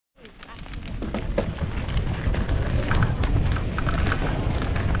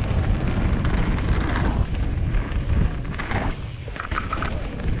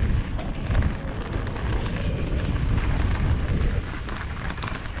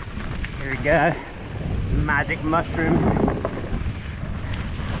Here we go. Some magic mushroom.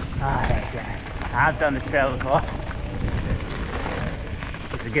 Oh, yeah. I've done this trail before.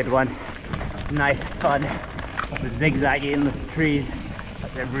 It's a good one. Nice, fun. Lots of zigzaggy in the trees.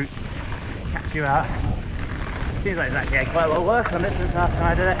 Let their roots catch you out. Seems like it's actually had quite a lot of work on it since last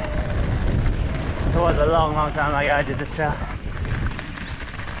time I did it. It was a long, long time ago I did this trail.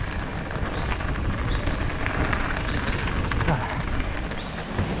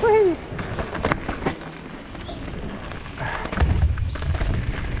 Whee!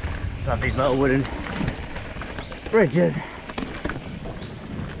 Love these little wooden bridges.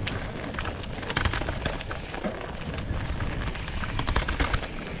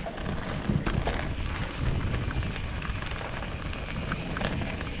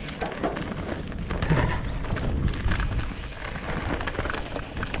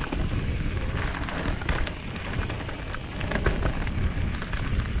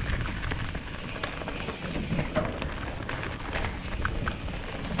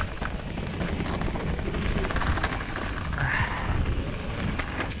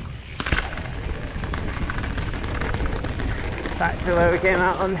 Back to where we came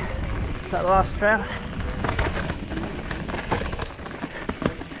out on that last trail.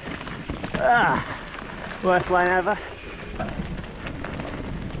 Worst line ever,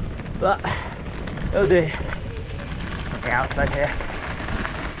 but it'll do. Okay, outside here,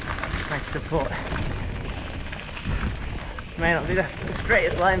 nice support. May not be the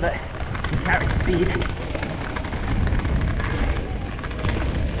straightest line, but you carry speed.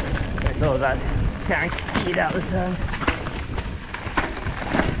 It's all about carrying speed out the turns.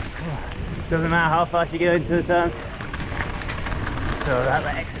 Doesn't matter how fast you go into the turns, it's all about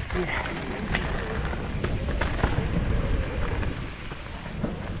the exit speed.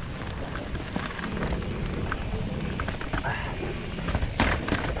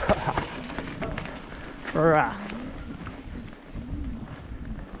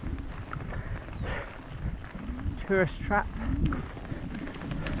 Tourist trap.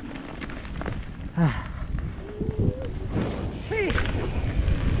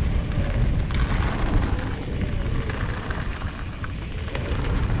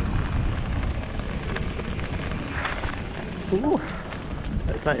 Ooh,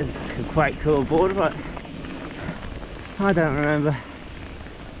 looks like it's a quite cool boardwalk. I don't remember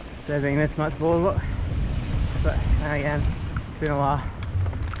there being this much boardwalk, but then again, it's been a while.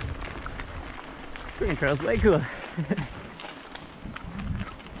 Green Trail's way cooler.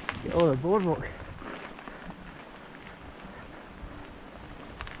 Get all the boardwalk.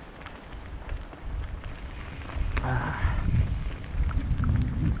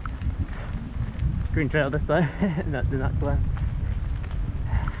 Green Trail this time, not to that plan.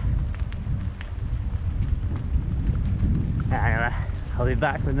 Anyway, I'll be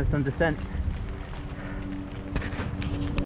back when the sun descends.